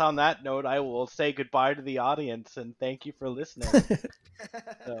 I guess on that note, I will say goodbye to the audience and thank you for listening.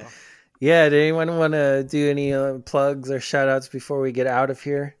 So, Yeah, did anyone want to do any plugs or shout outs before we get out of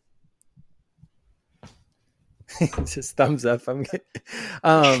here? Just thumbs up.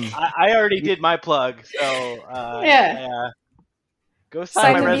 I already did my plug, so Yeah. go sign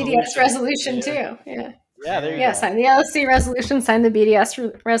Sign my the resolution. BDS resolution Yeah. too. Yeah. Yeah, there you Yeah, go. sign the LSC resolution, sign the BDS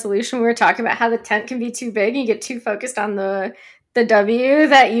resolution. We were talking about how the tent can be too big and you get too focused on the W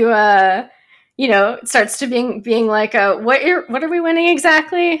that it starts to being like what are we winning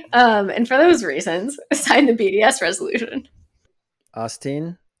exactly? And for those reasons, sign the BDS resolution.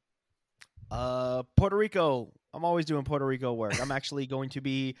 Austin? Puerto Rico. I'm always doing Puerto Rico work. I'm actually going to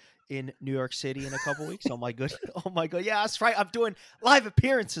be in New York City in a couple weeks. Oh my god. Oh my god. Yeah, that's right. I'm doing live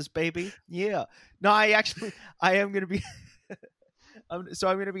appearances, baby. Yeah. No, I am going to be I'm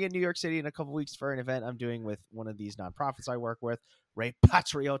going to be in New York City in a couple weeks for an event I'm doing with one of these nonprofits I work with, Ray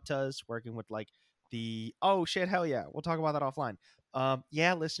Patriotas, working with like oh shit, hell yeah. We'll talk about that offline.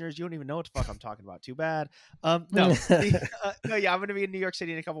 Yeah, listeners, you don't even know what the fuck I'm talking about. Too bad. No, no, yeah, I'm going to be in New York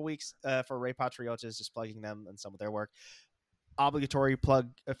City in a couple weeks for Ray Patriotas, just plugging them and some of their work. Obligatory plug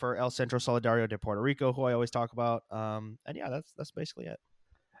for El Centro Solidario de Puerto Rico, who I always talk about. And yeah, that's basically it.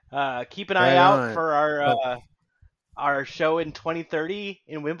 Keep an eye Right out on. for our show in 2030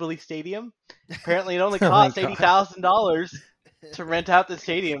 in Wembley Stadium. Apparently, it only Oh my costs $80,000 to rent out the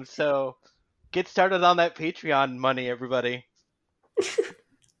stadium. So get started on that Patreon money, everybody.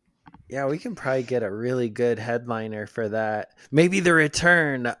 Yeah, we can probably get a really good headliner for that. Maybe the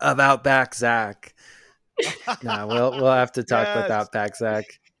return of Outback Zach. Nah, we'll have to talk with Yes. Outback Zach.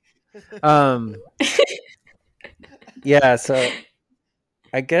 Yeah, so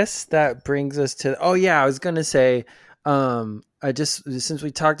I guess that brings us to. Oh yeah, I was gonna say, since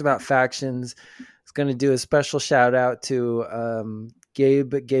we talked about factions, I was gonna do a special shout out to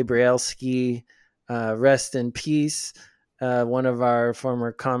Gabe Gabrielski. Rest in peace. One of our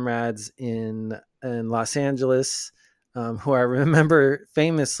former comrades in Los Angeles, who I remember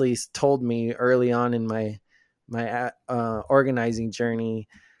famously told me early on in my organizing journey,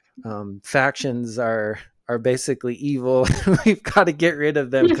 factions are basically evil. We've got to get rid of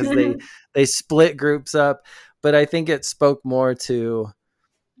them because they split groups up. But I think it spoke more to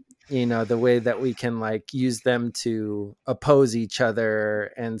the way that we can like use them to oppose each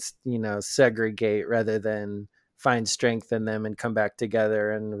other and segregate rather than find strength in them and come back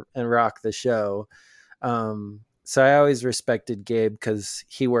together and rock the show. So I always respected Gabe because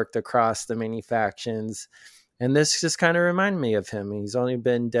he worked across the many factions. And this just kind of reminded me of him. He's only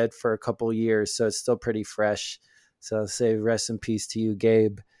been dead for a couple years, so it's still pretty fresh. So I'll say rest in peace to you,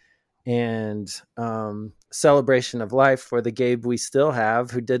 Gabe. And celebration of life for the Gabe we still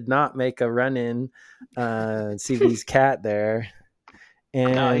have, who did not make a run-in. CB's cat there.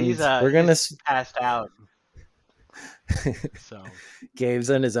 And No, he's passed out. So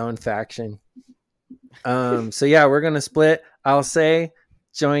Gabe's in his own faction. So yeah, we're gonna split. I'll say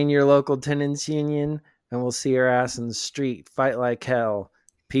join your local tenants union. And we'll see your ass in the street. Fight like hell.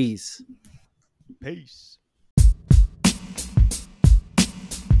 Peace. Peace.